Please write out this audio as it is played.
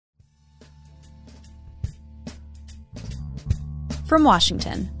From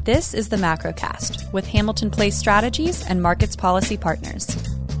Washington, this is the Macrocast with Hamilton Place Strategies and Markets Policy Partners.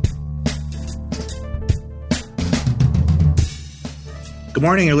 Good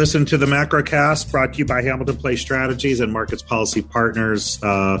morning. You're listening to the Macrocast, brought to you by Hamilton Place Strategies and Markets Policy Partners.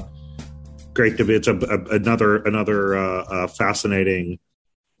 Great to be. It's another fascinating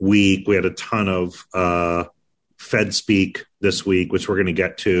week. We had a ton of Fed speak this week, which we're going to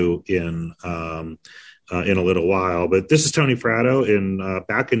get to in a little while. But this is Tony Fratto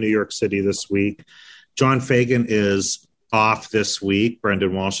back in New York City this week. John Fagan is off this week.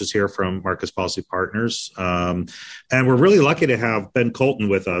 Brendan Walsh is here from Markets Policy Partners. And we're really lucky to have Ben Colton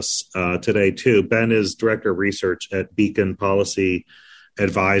with us today, too. Ben is Director of Research at Beacon Policy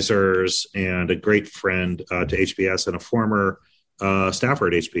Advisors and a great friend to HPS and a former staffer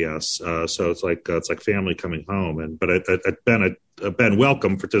at HPS. So it's like family coming home. Ben,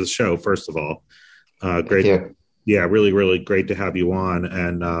 welcome to the show, first of all. Great. Yeah, really, really great to have you on.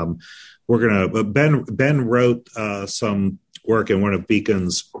 And Ben wrote some work in one of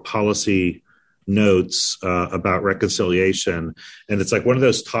Beacon's policy notes about reconciliation. And it's like one of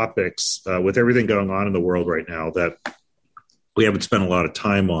those topics with everything going on in the world right now that we haven't spent a lot of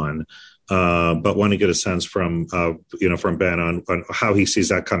time on, but want to get a sense from Ben on how he sees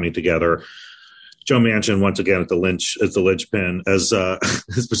that coming together. Joe Manchin once again at the linchpin,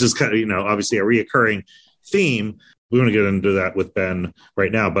 which is kind of obviously a reoccurring theme. We want to get into that with Ben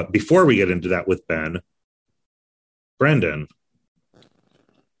right now, but before we get into that with Ben, Brendan,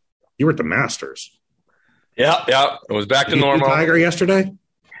 you were at the Masters. Yeah, it was back to normal. Tiger yesterday.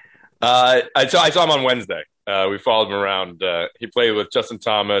 I saw him on Wednesday. We followed him around. He played with Justin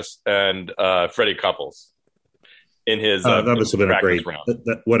Thomas and Freddie Couples in his. That must have been a great round.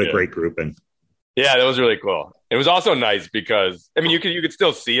 What a great grouping. Yeah, that was really cool. It was also nice because you could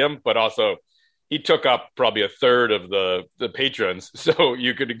still see him, but also he took up probably a third of the patrons, so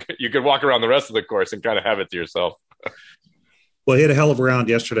you could walk around the rest of the course and kind of have it to yourself. Well, he had a hell of a round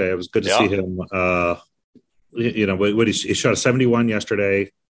yesterday. It was good to see him. He shot a 71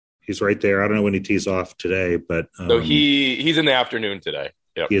 yesterday. He's right there. I don't know when he tees off today, but so he's in the afternoon today.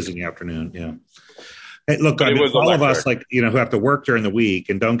 Yep. He is in the afternoon. Yeah. Hey, look, all of us who have to work during the week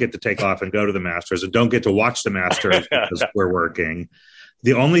and don't get to take off and go to the Masters and don't get to watch the Masters because we're working.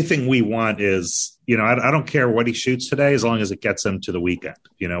 The only thing we want is, I don't care what he shoots today as long as it gets him to the weekend.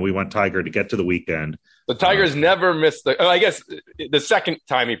 We want Tiger to get to the weekend. The Tiger's never missed I guess the second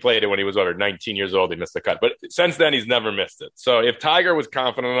time he played it when he was 19 years old, he missed the cut. But since then, he's never missed it. So if Tiger was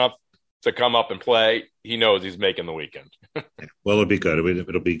confident enough to come up and play, he knows he's making the weekend. Well, it'll be good.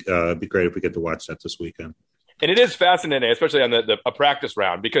 It'll be great if we get to watch that this weekend. And it is fascinating, especially on a practice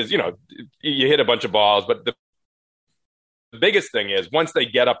round, because, you hit a bunch of balls. But the biggest thing is once they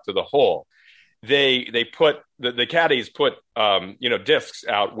get up to the hole, they put the caddies put discs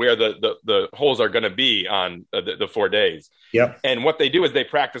out where the holes are going to be on the 4 days. Yep. And what they do is they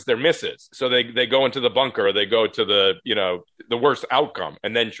practice their misses. So they go into the bunker, or they go to the worst outcome,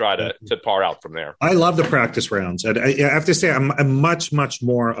 and then try to par out from there. I love the practice rounds, and I have to say I'm much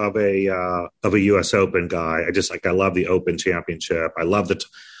more of a U.S. Open guy. I love the Open Championship. I love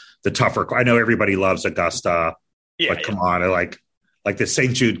the tougher. I know everybody loves Augusta, but come on, I like the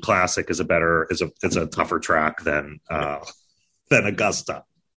St. Jude Classic is a tougher track than Augusta.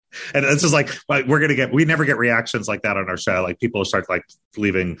 And it's just like we never get reactions like that on our show. Like people start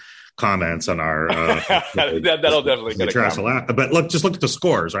leaving comments on our that'll definitely get a comment. But just look at the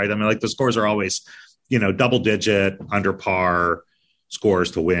scores, right? The scores are always double digit under par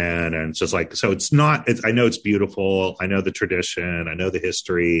scores to win, and it's just so it's not. I know it's beautiful. I know the tradition. I know the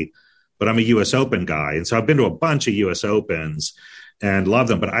history, but I'm a U.S. Open guy, and so I've been to a bunch of U.S. Opens and love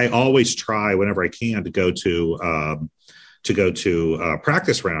them. But I always try whenever I can to go to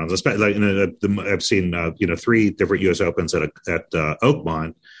practice rounds. I've seen 3 different U.S. Opens at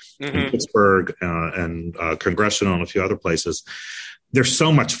Oakmont, in Pittsburgh, and Congressional, and a few other places. They're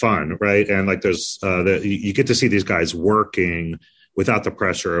so much fun, right? And there's you get to see these guys working without the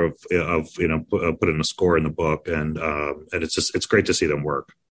pressure of putting a score in the book, and it's great to see them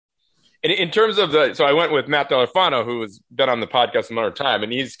work. In terms of so I went with Matt Delafano, who has been on the podcast another time,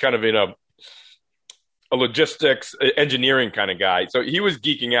 and he's kind of a logistics engineering kind of guy. So he was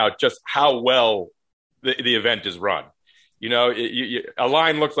geeking out just how well the event is run. A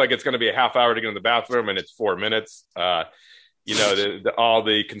line looks like it's going to be a half hour to get in the bathroom, and it's 4 minutes. All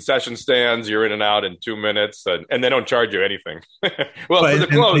the concession stands, you're in and out in 2 minutes, and they don't charge you anything. Well, for the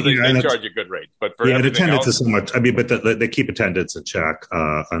clothes, they charge you a good rate. But for attendance else, is so much. But they keep attendance in check.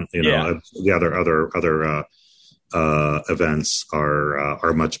 The other events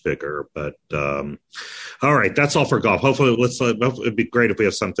are much bigger. But all right, that's all for golf. Hopefully, it'd be great if we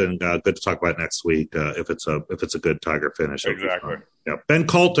have something good to talk about next week. If it's a good Tiger finish, exactly. Yeah, Ben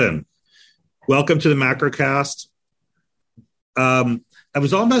Colton, welcome to the Macrocast. I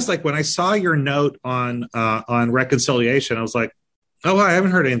was almost like when I saw your note on reconciliation, I was like, oh, I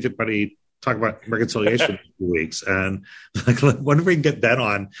haven't heard anybody talk about reconciliation in 2 weeks, and like, when we can get Ben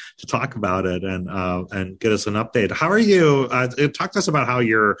on to talk about it and get us an update. How are you? Talk to us about how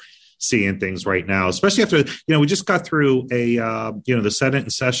you're seeing things right now, especially after we just got through the Senate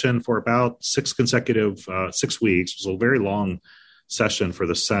in session for about 6 consecutive 6 weeks. It was a very long session for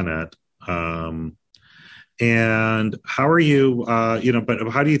the Senate. And how are you? But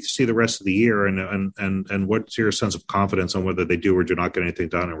how do you see the rest of the year? And what's your sense of confidence on whether they do or do not get anything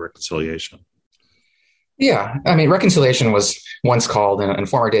done in reconciliation? Yeah, I mean, reconciliation was once called in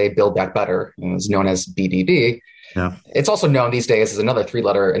former day Build Back Better. It was known as BBB. Yeah, it's also known these days as another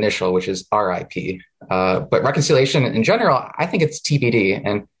 3-letter initial, which is RIP. But reconciliation in general, I think it's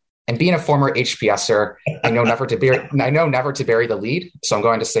TBD. And being a former HPSer, I know never to bury the lead. So I'm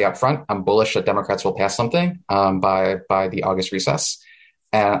going to say up front, I'm bullish that Democrats will pass something by the August recess.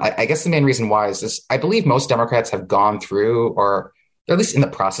 And I guess the main reason why is this: I believe most Democrats have gone through, or they're at least in the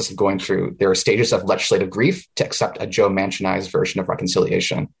process of going through, their stages of legislative grief to accept a Joe Manchinized version of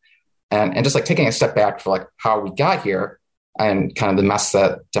reconciliation. And just like taking a step back for like how we got here and kind of the mess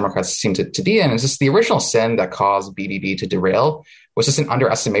that Democrats seem to be in, is just the original sin that caused BBB to derail was just an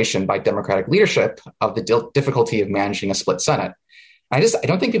underestimation by Democratic leadership of the difficulty of managing a split Senate. I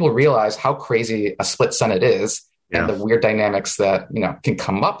don't think people realize how crazy a split Senate is, and the weird dynamics that can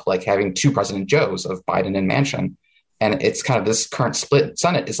come up, like having 2 President Joes of Biden and Manchin. And it's kind of this current split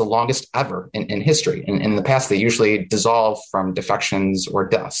Senate is the longest ever in history. And in the past, they usually dissolve from defections or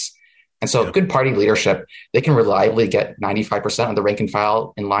deaths. And so good party leadership, they can reliably get 95% of the rank and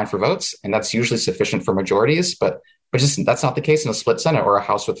file in line for votes. And that's usually sufficient for majorities, but just that's not the case in a split Senate or a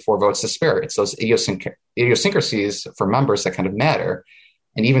House with 4 votes to spare. It's those idiosyncrasies for members that kind of matter.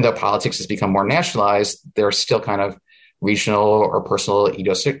 And even though politics has become more nationalized, there are still kind of regional or personal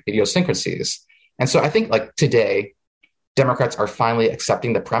idiosyncrasies. And so I think like today, Democrats are finally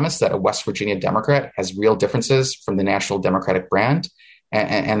accepting the premise that a West Virginia Democrat has real differences from the national Democratic brand.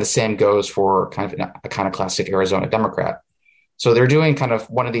 And the same goes for kind of a kind of classic Arizona Democrat. So they're doing kind of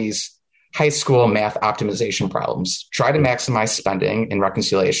one of these high school math optimization problems, try to maximize spending in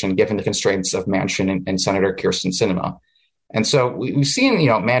reconciliation, given the constraints of Manchin and Senator Kyrsten Sinema. And so we've seen,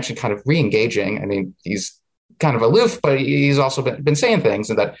 Manchin kind of re-engaging. I mean, he's kind of aloof, but he's also been saying things,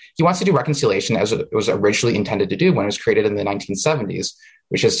 and that he wants to do reconciliation as it was originally intended to do when it was created in the 1970s,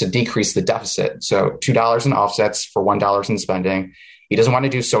 which is to decrease the deficit. So $2 in offsets for $1 in spending. He doesn't want to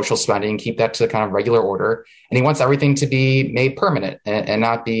do social spending, keep that to kind of regular order. And he wants everything to be made permanent and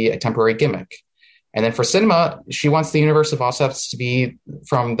not be a temporary gimmick. And then for Sinema, she wants the universe of offsets to be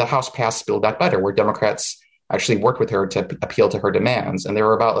from the House passed Build Back Better, where Democrats actually worked with her to appeal to her demands. And there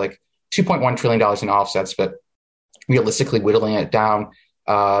were about like $2.1 trillion in offsets, but realistically whittling it down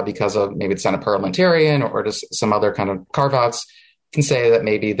because of maybe it's not a parliamentarian or just some other kind of carve-outs, can say that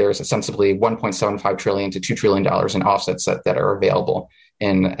maybe there's sensibly $1.75 trillion to $2 trillion in offsets that are available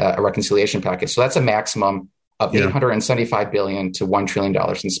in a reconciliation package. So that's a maximum of $875 billion to $1 trillion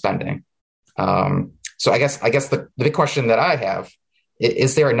in spending. So I guess the big question that I have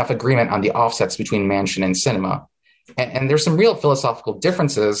is there enough agreement on the offsets between Manchin and Sinema? And there's some real philosophical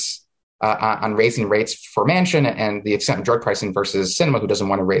differences on raising rates for Manchin and the extent of drug pricing versus Sinema, who doesn't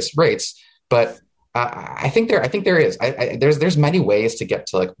want to raise rates. But I think there is. There's many ways to get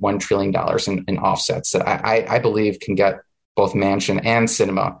to like $1 trillion in offsets that I believe can get both Manchin and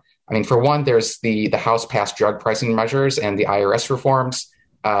Sinema. I mean, for one, there's the House passed drug pricing measures and the IRS reforms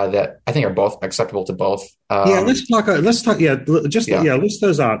that I think are both acceptable to both. Let's talk. List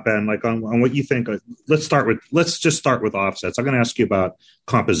those out, Ben. Like on what you think. Let's just start with offsets. I'm going to ask you about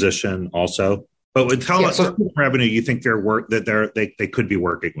composition also, but tell us what revenue you think they could be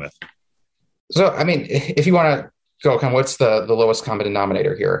working with. So, I mean, if you want to go, kind of what's the lowest common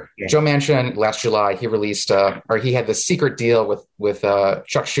denominator here? Yeah. Joe Manchin last July, he released, he had this secret deal with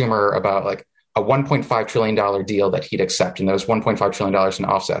Chuck Schumer about like a $1.5 trillion deal that he'd accept, and there was $1.5 trillion in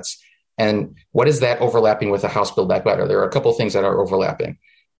offsets. And what is that overlapping with the House Build Back Better? There are a couple of things that are overlapping.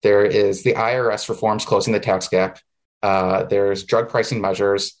 There is the IRS reforms closing the tax gap. There's drug pricing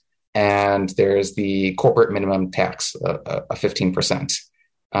measures, and there's the corporate minimum tax of 15%.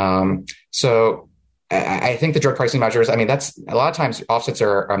 So I think the drug pricing measures, I mean, that's a lot of times offsets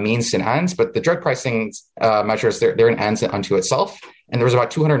are means and ends, but the drug pricing measures, they're an ends unto itself. And there was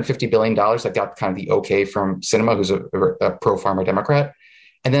about $250 billion that got kind of the okay from Sinema, who's a pro-pharma Democrat.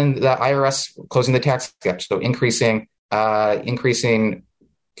 And then the IRS closing the tax gap, so increasing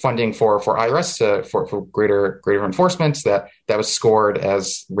funding for IRS for greater enforcement. That was scored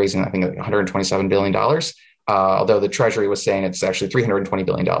as raising, I think, $127 billion. Although the Treasury was saying it's actually $320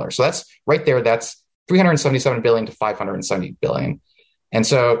 billion. So that's right there. That's $377 billion to $570 billion. And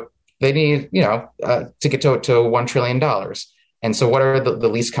so they need, to get to $1 trillion. And so what are the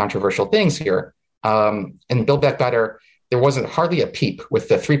least controversial things here? In Build Back Better, there wasn't hardly a peep with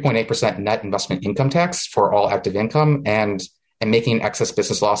the 3.8% net investment income tax for all active income and making excess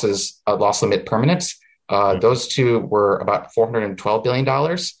business losses loss limit permanent. Those two were about $412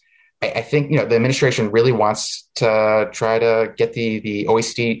 billion. I think the administration really wants to try to get the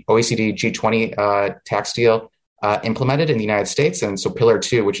OECD G20 tax deal implemented in the United States, and so Pillar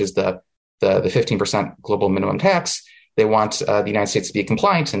 2, which is the 15% global minimum tax, they want the United States to be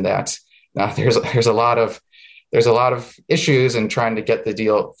compliant in that. There's a lot of issues in trying to get the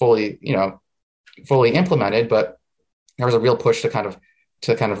deal fully implemented, but there was a real push to kind of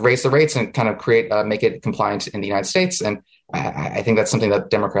raise the rates and kind of make it compliant in the United States. And I think that's something that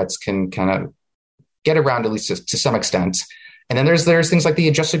Democrats can kind of get around, at least to some extent. And then there's things like the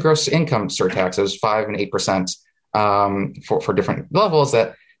adjusted gross income surtax. It was 5% and 8% for different levels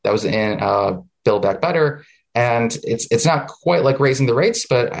that was in Build Back Better. And it's not quite like raising the rates,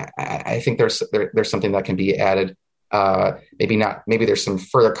 but I think there's something that can be added. Maybe there's some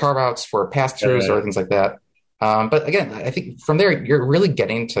further carve outs for pass-throughs or things like that. But again, I think from there, you're really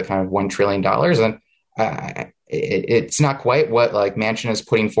getting to kind of $1 trillion. And it's not quite what like Manchin is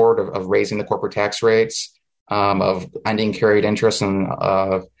putting forward of raising the corporate tax rates, of ending carried interest, and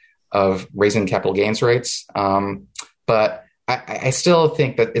of raising capital gains rates. But I still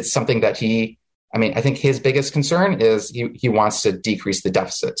think that it's something that I think his biggest concern is he wants to decrease the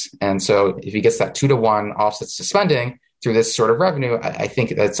deficit. And so if he gets that 2-to-1 offsets to spending through this sort of revenue, I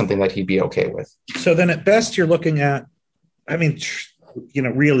think that's something that he'd be okay with. So then at best you're looking at,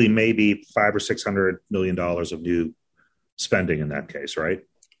 really maybe $500 or $600 million of new spending in that case, right?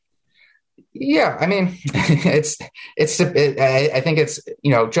 Yeah. I mean, I think it's,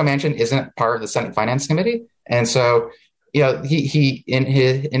 Joe Manchin isn't part of the Senate Finance Committee. And so, he in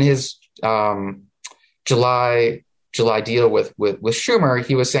his July deal with Schumer,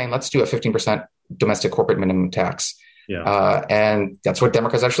 he was saying, let's do a 15% domestic corporate minimum tax. Yeah. And that's what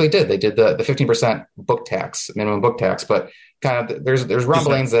Democrats actually did. They did the 15% minimum book tax, but kind of there's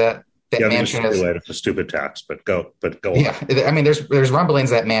rumblings that Manchin is a stupid tax, but go yeah. On. I mean, there's rumblings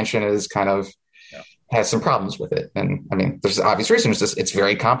that Manchin is kind of has some problems with it. And I mean, there's obvious reasons. It's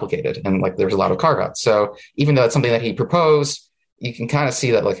very complicated and like there's a lot of carve outs. So even though it's something that he proposed, you can kind of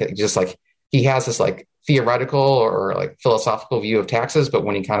see that he has this like theoretical or like philosophical view of taxes, but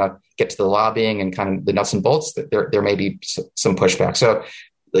when you kind of get to the lobbying and kind of the nuts and bolts, there may be some pushback. So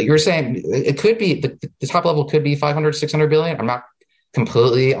like you were saying, it could be the top level could be 500, 600 billion. I'm not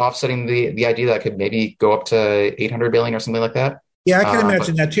completely offsetting the idea that could maybe go up to 800 billion or something like that. Yeah, I can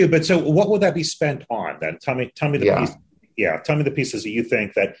imagine that too. But so what would that be spent on then? Tell me the piece. Yeah, tell me the pieces that you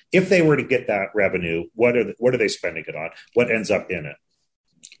think that if they were to get that revenue, what are they spending it on? What ends up in it?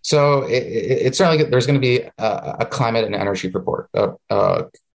 So it's certainly there's going to be a climate and energy report part.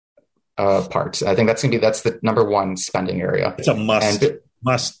 I think that's the number one spending area. It's a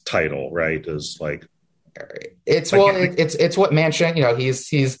must title, right? Is like it's what Manchin.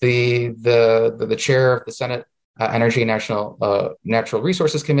 He's the chair of the Senate Energy and Natural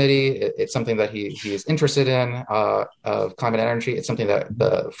Resources Committee. It's something that he is interested in of climate energy. It's something that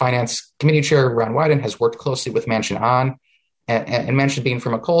the Finance Committee Chair Ron Wyden has worked closely with Manchin on. And Manchin being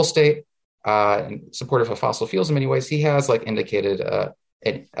from a coal state and supportive of fossil fuels in many ways, he has indicated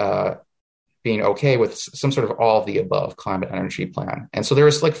being okay with some sort of all of the above climate energy plan. And so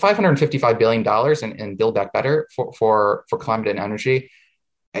there's $555 billion in Build Back Better for climate and energy.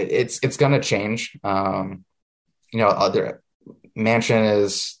 It's going to change. Manchin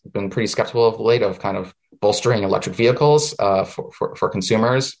has been pretty skeptical of late of kind of bolstering electric vehicles for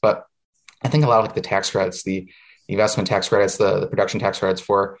consumers. But I think a lot of the tax credits, the investment tax credits, the production tax credits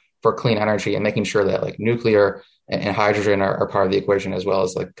for clean energy, and making sure that nuclear and hydrogen are part of the equation, as well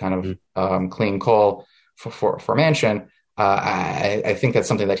as clean coal for Manchin. I think that's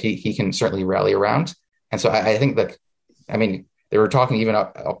something that he can certainly rally around. And so I think they were talking even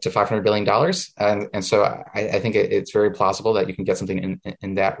up to $500 billion. And so I think it's very plausible that you can get something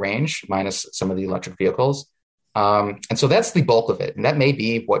in that range, minus some of the electric vehicles. And so that's the bulk of it. And that may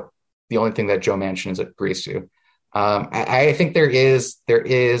be the only thing that Joe Manchin agrees to. I think there is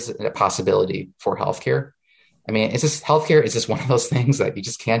a possibility for healthcare. I mean, it's just healthcare is just one of those things that you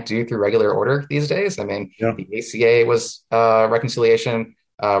just can't do through regular order these days. I mean, the ACA was reconciliation,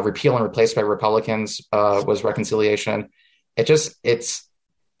 repeal and replace by Republicans was reconciliation. It's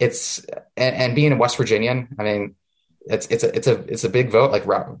being a West Virginian, I mean, it's a big vote. Like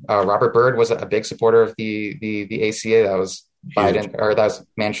Robert Byrd was a big supporter of the ACA. That was Biden, or that was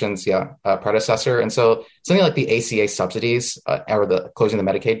Manchin's predecessor. And so something like the ACA subsidies or the closing the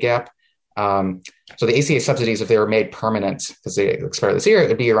Medicaid gap. So the ACA subsidies, if they were made permanent, because they expire this year, it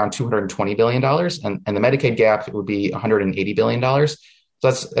would be around $220 billion. And the Medicaid gap would be $180 billion. So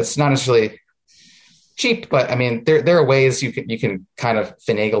that's not necessarily cheap, but I mean, there are ways you can kind of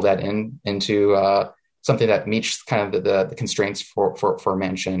finagle that into something that meets kind of the constraints for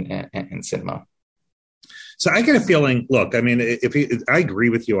Manchin and Sinema. So I get a feeling. Look, I mean, I agree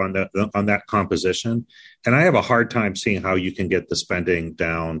with you on that composition, and I have a hard time seeing how you can get the spending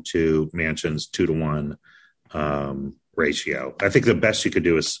down to Manchin's 2-to-1 ratio. I think the best you could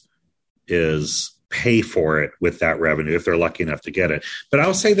do is pay for it with that revenue if they're lucky enough to get it. But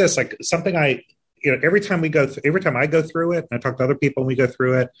I'll say this, like something every time I go through it, and I talk to other people and we go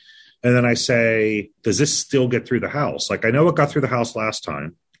through it, and then I say, does this still get through the House? Like I know it got through the House last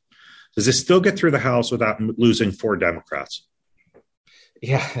time. Does this still get through the House without losing 4 Democrats?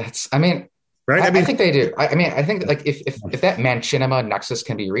 Yeah, right. I think they do. I think like if that Manchinema nexus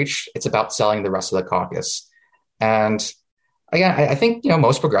can be reached, it's about selling the rest of the caucus. And again, I think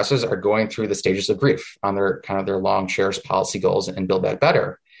most progressives are going through the stages of grief on their long cherished policy goals and Build Back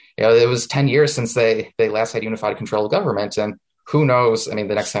Better. It was 10 years since they last had unified control of government, and who knows? I mean,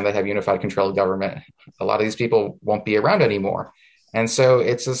 the next time they have unified control of government, a lot of these people won't be around anymore. And so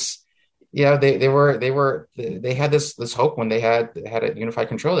it's just. They had this hope when they had a unified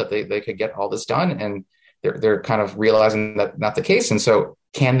control that they could get all this done, and they're kind of realizing that not the case. And so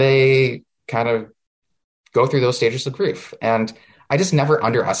can they kind of go through those stages of grief? And I just never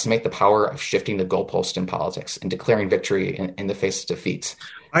underestimate the power of shifting the goalpost in politics and declaring victory in the face of defeat.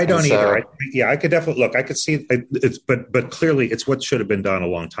 I don't either. I could definitely look. I could see it's, but clearly it's what should have been done a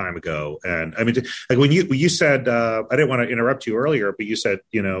long time ago. And I mean, like when you said, I didn't want to interrupt you earlier, but you said,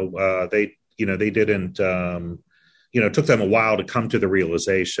 they didn't, it took them a while to come to the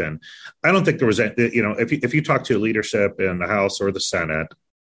realization. I don't think there was, if you talk to leadership in the House or the Senate,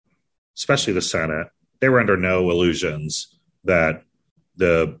 especially the Senate, they were under no illusions that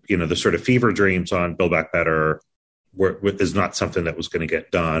the sort of fever dreams on Build Back Better is not something that was going to get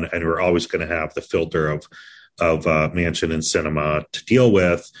done, and we're always going to have the filter of Manchin and Sinema to deal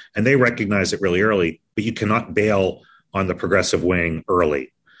with, and they recognize it really early. But you cannot bail on the progressive wing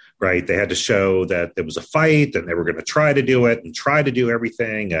early, right? They had to show that there was a fight, and they were going to try to do it and try to do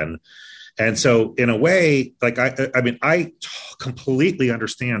everything, and so in a way, like I completely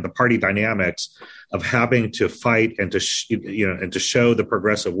understand the party dynamics of having to fight and to show the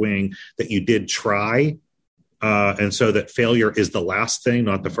progressive wing that you did try. And so that failure is the last thing,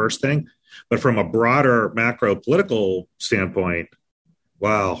 not the first thing. But from a broader macro political standpoint,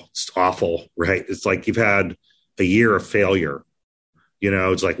 wow, it's awful, right? It's like you've had a year of failure.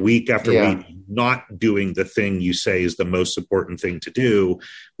 It's like week after week, not doing the thing you say is the most important thing to do,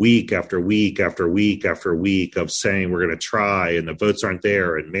 week after week after week after week of saying we're going to try, and the votes aren't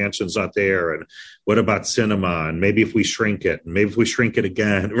there, and Manchin's not there, and what about Sinema, and maybe if we shrink it, and maybe if we shrink it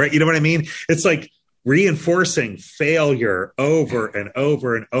again, right? You know what I mean? It's like reinforcing failure over and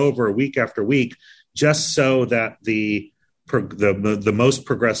over and over, week after week, just so that the most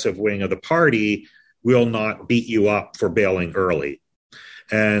progressive wing of the party will not beat you up for bailing early.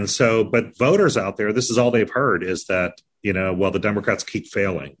 And so, but voters out there, this is all they've heard is that, the Democrats keep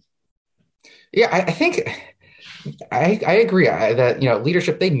failing. Yeah, I think I agree that,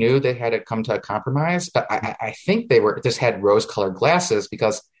 leadership, they knew they had to come to a compromise, but I think they just had rose-colored glasses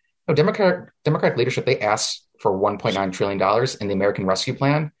because Democratic leadership, they asked for $1.9 trillion in the American Rescue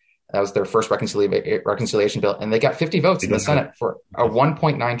Plan. That was their first reconciliation bill. And they got 50 votes in the Senate for a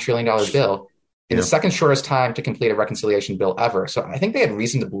 $1.9 trillion bill in the second shortest time to complete a reconciliation bill ever. So I think they had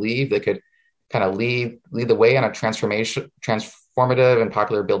reason to believe they could kind of lead the way on a transformative and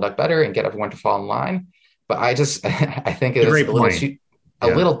popular Build Back Better and get everyone to fall in line. But I think it was a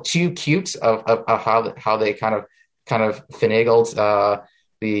little too cute of how they kind of finagled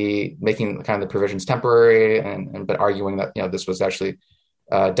the making kind of the provisions temporary but arguing that this was actually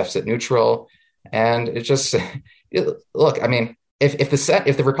deficit neutral. And it just look, I mean,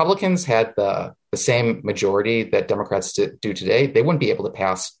 if the Republicans had the same majority that Democrats do today, they wouldn't be able to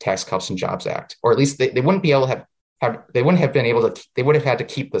pass Tax Cuts and Jobs Act, or at least they wouldn't be able to they would have had to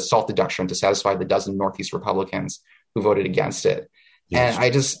keep the SALT deduction to satisfy the dozen Northeast Republicans who voted against it. Yes. And I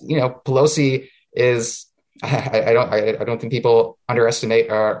just, Pelosi is I don't think people underestimate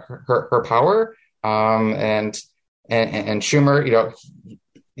her power. And Schumer,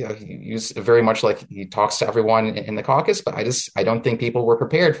 he's very much like he talks to everyone in the caucus, but I don't think people were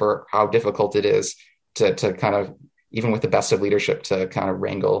prepared for how difficult it is to kind of, even with the best of leadership, to kind of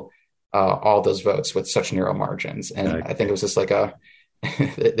wrangle all those votes with such narrow margins. And I think it was just like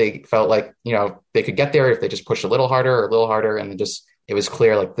they felt like, they could get there if they just pushed a little harder. And it was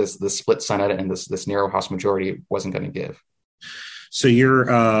clear like this split Senate and this narrow House majority wasn't going to give. So you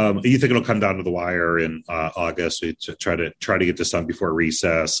think it'll come down to the wire in August to try to get this done before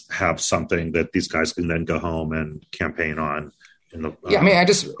recess, have something that these guys can then go home and campaign on? It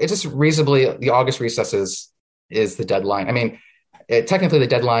just reasonably, the August recess is the deadline. I mean, technically the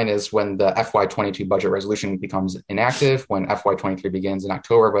deadline is when the FY22 budget resolution becomes inactive, when FY23 begins in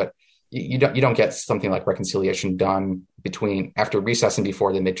October, but you don't get something like reconciliation done after recess and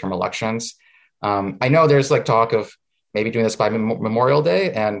before the midterm elections. I know there's like talk of maybe doing this by Memorial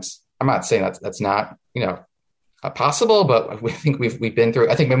Day, and I'm not saying that's not possible, but we think we've been through.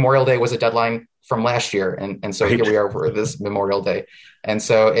 I think Memorial Day was a deadline from last year, and so here we are for this Memorial Day, and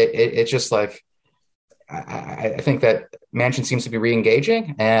so it's just like I think that Manchin seems to be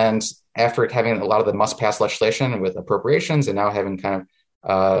re-engaging, and after having a lot of the must-pass legislation with appropriations, and now having kind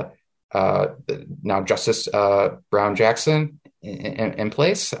of now Justice Brown Jackson in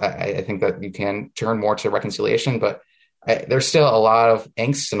place, I think that you can turn more to reconciliation, but there's still a lot of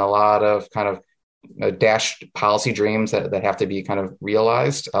angst and a lot of kind of dashed policy dreams that have to be kind of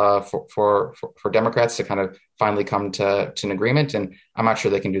realized for Democrats to kind of finally come to an agreement. And I'm not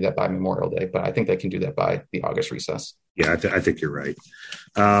sure they can do that by Memorial Day, but I think they can do that by the August recess. Yeah, I think you're right.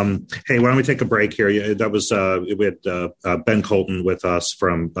 Hey, why don't we take a break here? That was we had Ben Colton with us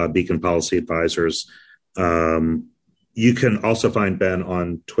from Beacon Policy Advisors. You can also find Ben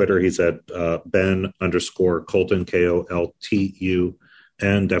on Twitter. He's at Ben_Colton, KOLTUN.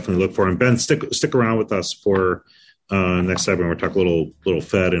 Definitely look for him. Ben, stick around with us for next segment. We're talking a little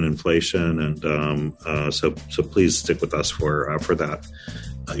Fed and inflation, and so please stick with us for that.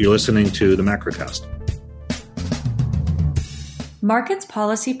 You're listening to the Macrocast. Markets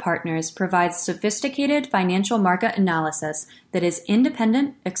Policy Partners provides sophisticated financial market analysis that is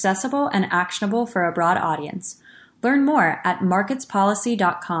independent, accessible, and actionable for a broad audience. Learn more at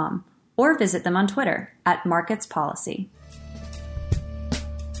marketspolicy.com or visit them on Twitter at marketspolicy.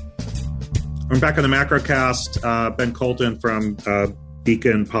 I'm back on the Macrocast. Ben Colton from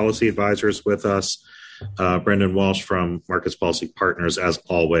Beacon Policy Advisors with us. Brendan Walsh from Markets Policy Partners, as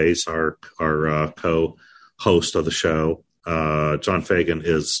always, our co-host of the show. John Fagan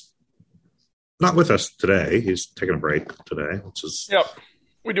is not with us today. He's taking a break today, which is... Yep.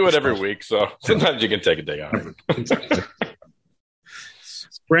 We do it every week, so sometimes you can take a day off.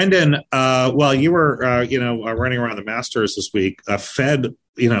 Brendan, while you were, running around the Masters this week, Fed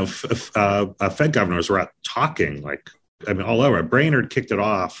governors were out talking, all over. Brainerd kicked it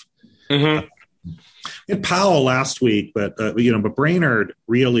off. Mm-hmm. And Powell last week, but Brainerd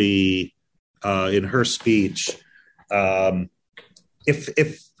really, in her speech,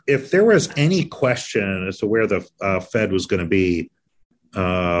 if there was any question as to where the Fed was going to be,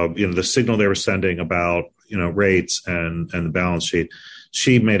 the signal they were sending about, rates and the balance sheet,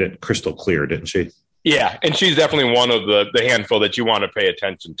 she made it crystal clear, didn't she? Yeah, and she's definitely one of the handful that you want to pay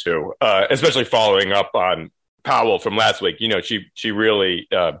attention to, especially following up on Powell from last week. She really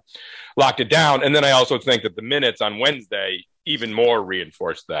locked it down. And then I also think that the minutes on Wednesday even more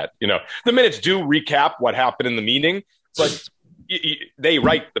reinforced that. The minutes do recap what happened in the meeting, but they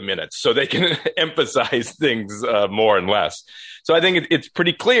write the minutes so they can emphasize things more and less. So I think it's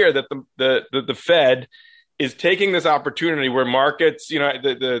pretty clear that the Fed is taking this opportunity where markets,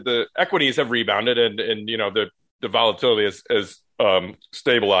 the equities have rebounded and the volatility has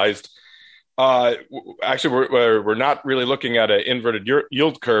stabilized. Actually, we're not really looking at an inverted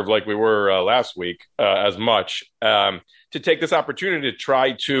yield curve like we were last week as much. To take this opportunity to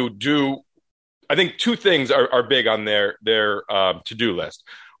try to do, I think two things are big on their to-do list.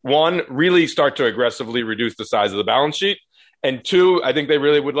 One, really start to aggressively reduce the size of the balance sheet. And two, I think they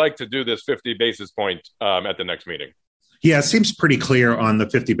really would like to do this 50 basis point at the next meeting. Yeah, it seems pretty clear on the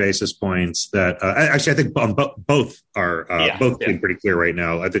 50 basis points that actually I think both are being pretty clear right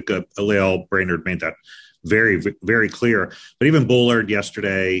now. I think Lael Brainerd made that very, very clear. But even Bullard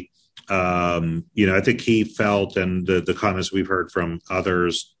yesterday, I think he felt, and the comments we've heard from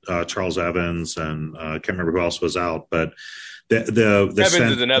others, Charles Evans, and I can't remember who else was out, but the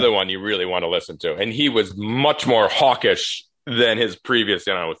Evans is another one you really want to listen to. And he was much more hawkish than his previous,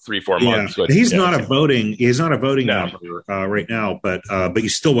 3-4 months. But he's not a voting No. number right now, but you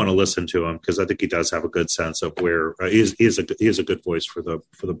still want to listen to him because I think he does have a good sense of where he is a good voice for the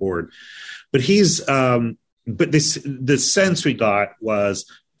board. But the sense we got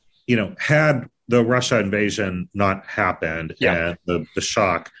was, had the Russia invasion not happened and the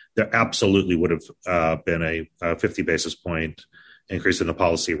shock, there absolutely would have been a 50 basis point increase in the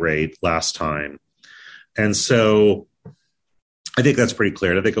policy rate last time. And so I think that's pretty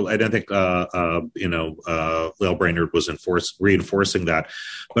clear. I don't think Lael Brainard was reinforcing that,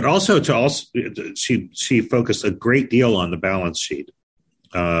 but also she focused a great deal on the balance sheet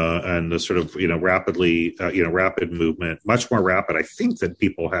and the sort of rapid movement, much more rapid, I think, than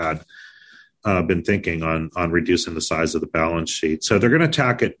people had been thinking on reducing the size of the balance sheet. So they're going to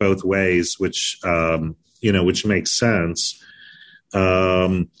attack it both ways, which makes sense.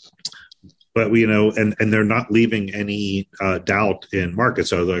 But and they're not leaving any doubt in markets.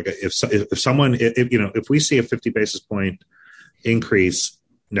 So like if we see a 50 basis point increase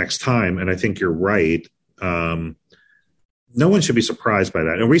next time, and I think you're right, no one should be surprised by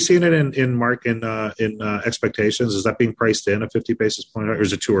that. Are we seeing it in expectations? Is that being priced in a 50 basis point, or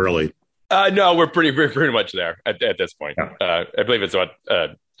is it too early? No, we're pretty much there at this point. Yeah. I believe it's about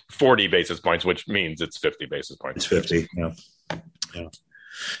 40 basis points, which means it's 50 basis points. It's 50. Yeah.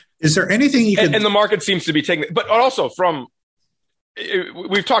 Is there anything you can... And the market seems to be taking... But also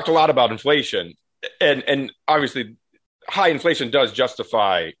we've talked a lot about inflation, and obviously high inflation does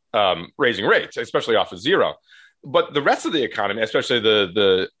justify raising rates, especially off of zero. But the rest of the economy, especially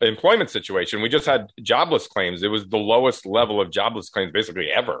the employment situation, we just had jobless claims. It was the lowest level of jobless claims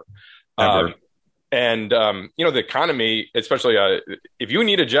basically ever. The economy, especially if you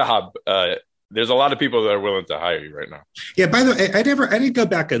need a job, there's a lot of people that are willing to hire you right now. Yeah. By the way, I didn't go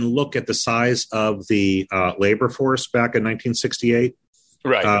back and look at the size of the labor force back in 1968.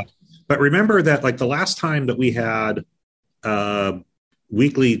 Right. But remember that, like, the last time that we had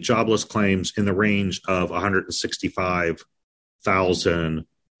weekly jobless claims in the range of 165,000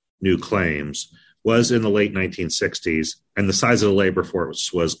 new claims was in the late 1960s, and the size of the labor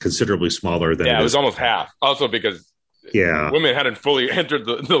force was considerably smaller than it was almost half. Also because women hadn't fully entered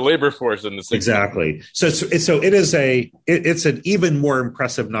the labor force in the 60s. Exactly. So it is it's an even more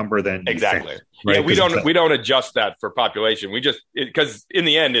impressive number than exactly. Think, right? Yeah, we don't adjust that for population. We just because in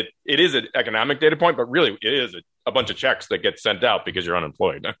the end it is an economic data point, but really it is a bunch of checks that get sent out because you're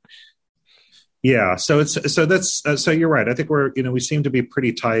unemployed. Yeah, so you're right. I think we seem to be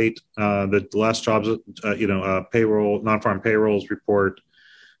pretty tight. The last jobs, payroll, non-farm payrolls report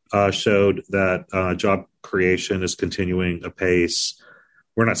showed that job creation is continuing apace.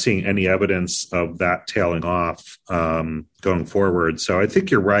 We're not seeing any evidence of that tailing off going forward. So I think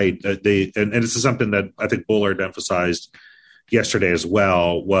you're right. And this is something that I think Bullard emphasized yesterday as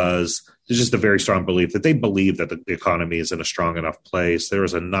well, was there's just a very strong belief that they believe that the economy is in a strong enough place. There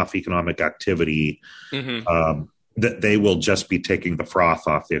is enough economic activity that they will just be taking the froth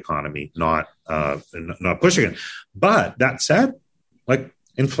off the economy, not pushing it. But that said, like,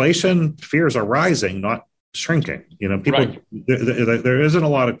 inflation fears are rising, not shrinking. People, right. There isn't a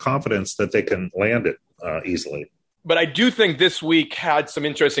lot of confidence that they can land it easily. But I do think this week had some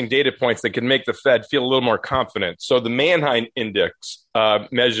interesting data points that can make the Fed feel a little more confident. So the Manheim Index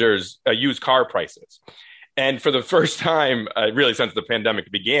measures used car prices. And for the first time, really since the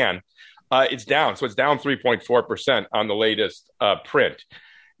pandemic began, it's down. So it's down 3.4% on the latest print.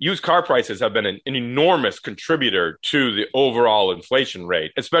 Used car prices have been an enormous contributor to the overall inflation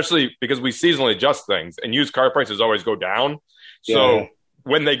rate, especially because we seasonally adjust things, and used car prices always go down. So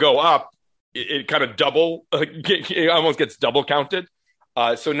when they go up, it kind of it almost gets double counted.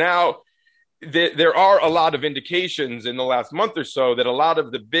 So now there are a lot of indications in the last month or so that a lot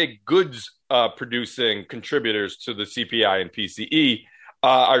of the big goods producing contributors to the CPI and PCE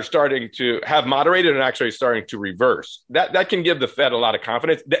are starting to have moderated and actually starting to reverse. That can give the Fed a lot of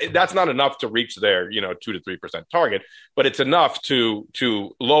confidence. That's not enough to reach their 2 to 3% target, but it's enough to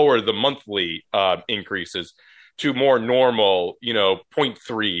lower the monthly increases to more normal,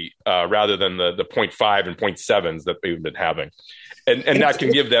 0.3 rather than the 0.5 and 0.7s that they've been having. And that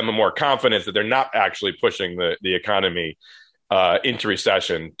can give them a more confidence that they're not actually pushing the economy into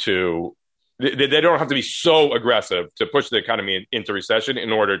recession. They don't have to be so aggressive to push the economy into recession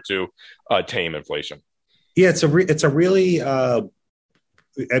in order to tame inflation. Yeah, it's a really and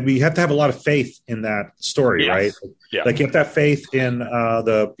we have to have a lot of faith in that story, yes. Right? Yeah. Like, you have to have faith in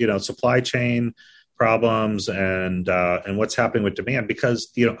the supply chain problems and what's happening with demand,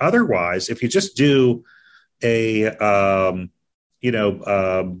 because otherwise, if you just do a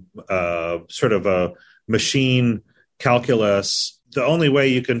sort of a machine calculus, the only way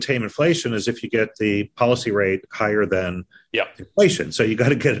you can tame inflation is if you get the policy rate higher than inflation. So you got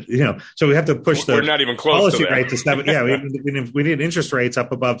to get, so we have to push the We're not even close policy to that. rate to 7. Yeah, we need interest rates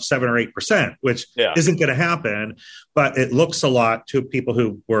up above 7 or 8%, which isn't going to happen. But it looks a lot to people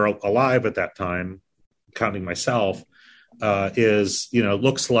who were alive at that time, counting myself,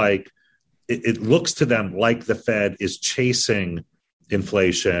 looks like it looks to them like the Fed is chasing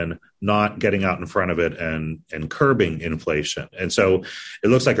inflation, not getting out in front of it and curbing inflation. And so it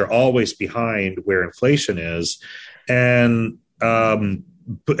looks like they're always behind where inflation is. And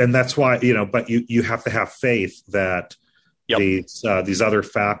that's why, but you have to have faith that these other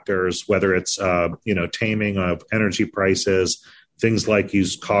factors, whether it's, taming of energy prices, things like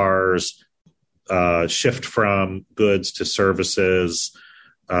used cars, shift from goods to services,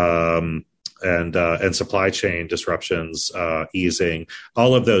 and supply chain disruptions easing,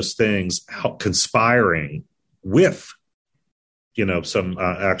 all of those things conspiring with, some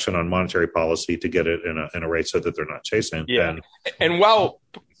action on monetary policy to get it in a rate so that they're not chasing. Yeah. And while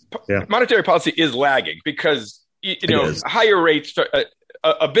monetary policy is lagging because, higher rates,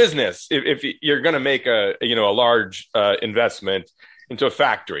 a business, if you're going to make a large investment into a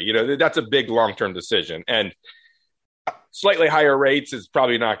factory, that's a big long-term decision. And slightly higher rates is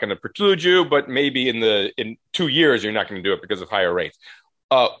probably not going to preclude you, but maybe in 2 years, you're not going to do it because of higher rates.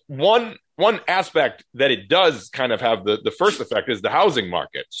 One aspect that it does kind of have the first effect is the housing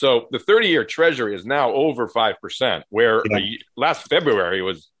market. So the 30-year treasury is now over 5%, where last February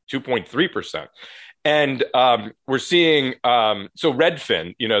was 2.3%. And we're seeing, so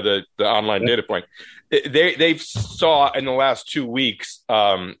Redfin, the online data point, they've saw in the last 2 weeks,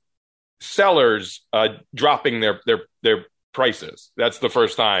 sellers dropping their prices. That's the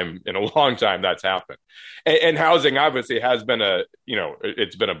first time in a long time that's happened. And housing obviously has been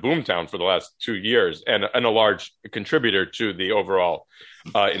it's been a boomtown for the last 2 years and a large contributor to the overall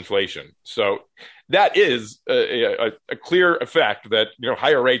inflation. So that is a clear effect that,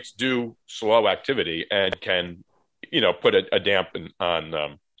 higher rates do slow activity and can, put a dampen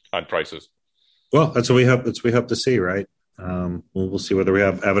on prices. Well, that's what we hope to see, right? We'll see whether we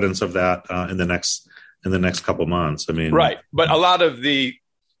have evidence of that in the next couple months. I mean, right. But a lot of the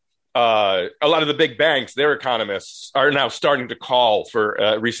big banks, their economists are now starting to call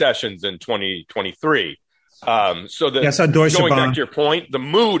for recessions in 2023. So going back to your point, the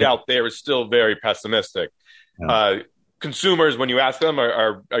mood out there is still very pessimistic. Yeah. Consumers, when you ask them,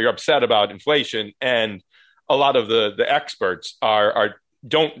 are you upset about inflation? And a lot of the experts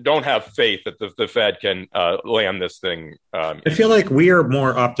don't have faith that the Fed can land this thing. I feel like we are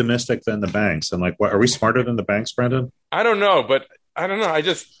more optimistic than the banks. And are we smarter than the banks, Brendan? I don't know, but I don't know. I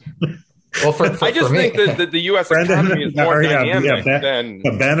just I just me, think that the U.S. economy is more dynamic than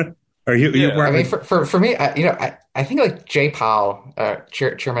Ben. Are you? I mean, for me, I think like Jay Powell,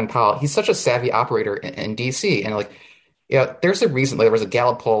 Chairman Powell, he's such a savvy operator in D.C. and there's a reason. There was a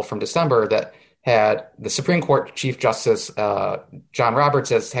Gallup poll from December that had the Supreme Court Chief Justice John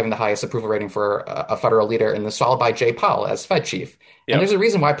Roberts as having the highest approval rating for a federal leader, and this followed by Jay Powell as Fed chief. Yep. And there's a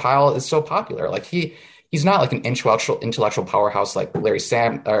reason why Powell is so popular. Like he's not like an intellectual powerhouse like Larry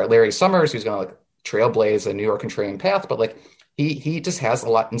Summers, who's going to trailblaze a New York contrarian path, but he just has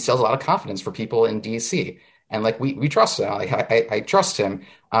instills a lot of confidence for people in DC, and we trust him. I trust him,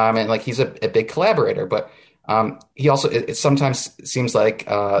 and he's a big collaborator, but. He also, it sometimes seems like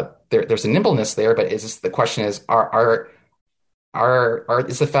there's a nimbleness there, but the question is, is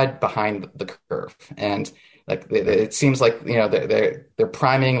the Fed behind the curve? And it seems like they're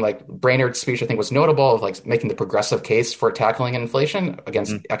priming. Brainerd's speech, I think, was notable of making the progressive case for tackling inflation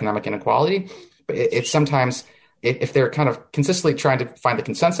against economic inequality. But it's sometimes. If they're kind of consistently trying to find the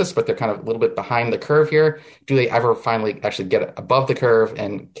consensus, but they're kind of a little bit behind the curve here, do they ever finally actually get above the curve?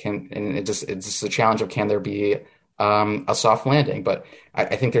 And it's just a challenge of can there be a soft landing? But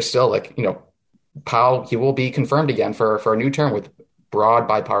I think there's still Powell, he will be confirmed again for a new term with broad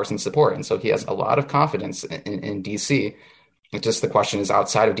bipartisan support. And so he has a lot of confidence in DC. It's just the question is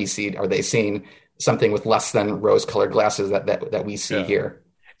outside of DC, are they seeing something with less than rose-colored glasses that we see here?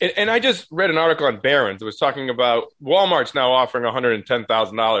 And I just read an article on Barron's that was talking about Walmart's now offering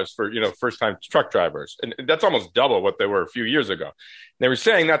 $110,000 for, first-time truck drivers. And that's almost double what they were a few years ago. They were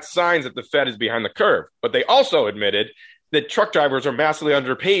saying that's signs that the Fed is behind the curve. But they also admitted that truck drivers are massively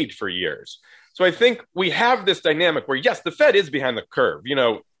underpaid for years. So I think we have this dynamic where, yes, the Fed is behind the curve.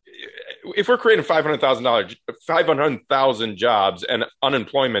 If we're creating 500,000 jobs and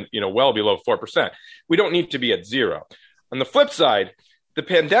unemployment, well below 4%, we don't need to be at zero. On the flip side, the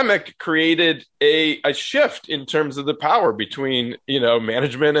pandemic created a shift in terms of the power between,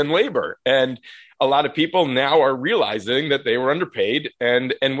 management and labor. And a lot of people now are realizing that they were underpaid,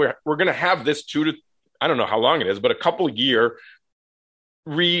 and we're going to have this I don't know how long it is, but a couple year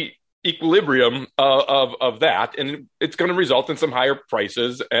equilibrium of that, and it's going to result in some higher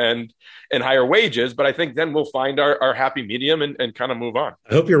prices and higher wages. But I think then we'll find our happy medium and kind of move on.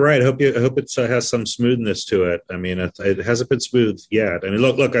 I hope you're right. I hope it has some smoothness to it. I mean, it hasn't been smooth yet. I mean,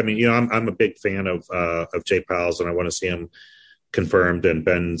 look. I mean, I'm a big fan of Jay Powell's, and I want to see him confirmed. And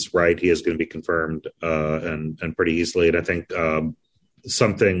Ben's right; he is going to be confirmed and pretty easily. And I think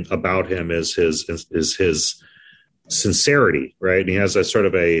something about him is his sincerity, right? And he has a sort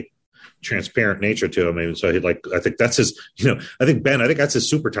of a transparent nature to him. And so I think that's his, I think that's his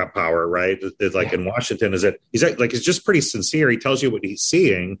super top power, right? In Washington is that he's just pretty sincere. He tells you what he's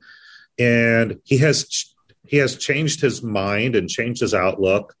seeing, and he has changed his mind and changed his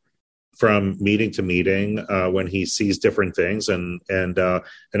outlook from meeting to meeting when he sees different things. And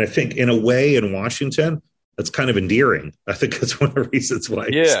I think in a way in Washington, that's kind of endearing. I think that's one of the reasons why.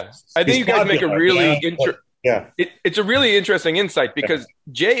 Yeah. I think you guys make a really it's a really interesting insight, because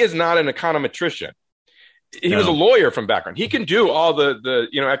Jay is not an econometrician. He was a lawyer from background. He can do all the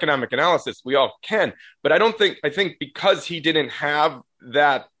economic analysis. We all can, but I think because he didn't have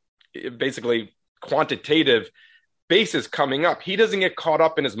that basically quantitative basis coming up, he doesn't get caught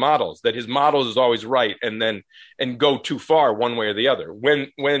up in his models, that his models is always right and go too far one way or the other.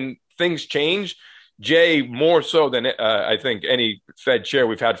 When things change, Jay, more so than I think any Fed chair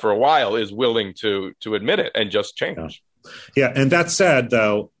we've had for a while, is willing to admit it and just change. Yeah. And that said,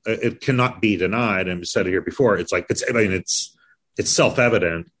 though, it cannot be denied. And we said it here before. It's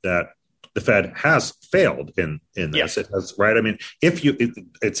self-evident that the Fed has failed in this. Yes. It has, right. I mean,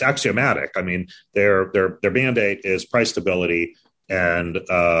 it's axiomatic. I mean, their mandate is price stability, and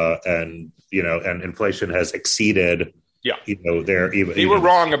inflation has exceeded. Yeah, they were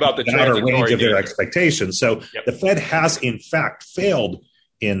wrong about the range of their expectations. So the Fed has, in fact, failed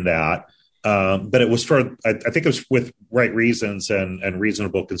in that, but it was I think it was with right reasons and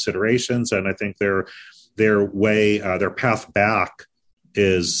reasonable considerations. And I think their path back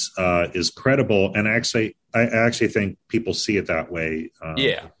is credible. And I actually think people see it that way.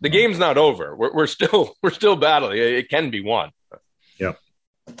 The game's not over. We're still battling. It can be won. Yeah.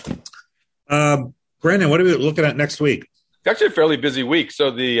 Brandon, what are we looking at next week? It's actually a fairly busy week. So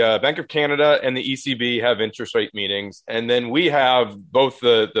the Bank of Canada and the ECB have interest rate meetings. And then we have both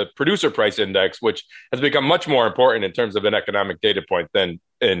the producer price index, which has become much more important in terms of an economic data point than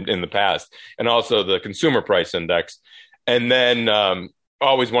in the past, and also the consumer price index. And then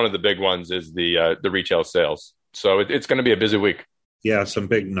always one of the big ones is the retail sales. So it's going to be a busy week. Yeah, some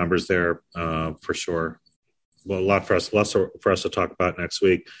big numbers there for sure. Well, a lot less for us to talk about next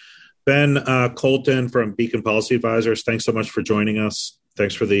week. Ben Colton from Beacon Policy Advisors, thanks so much for joining us.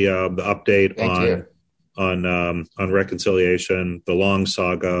 Thanks for the update on reconciliation, the long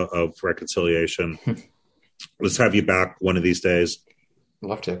saga of reconciliation. Let's have you back one of these days.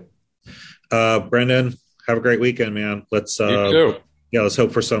 Love to. Brendan, have a great weekend, man. You too. Let's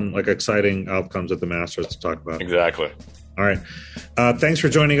hope for some exciting outcomes at the Masters to talk about. Exactly. All right. Thanks for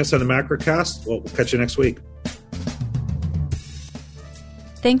joining us on the Macrocast. We'll catch you next week.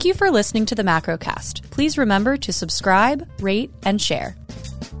 Thank you for listening to the Macrocast. Please remember to subscribe, rate, and share.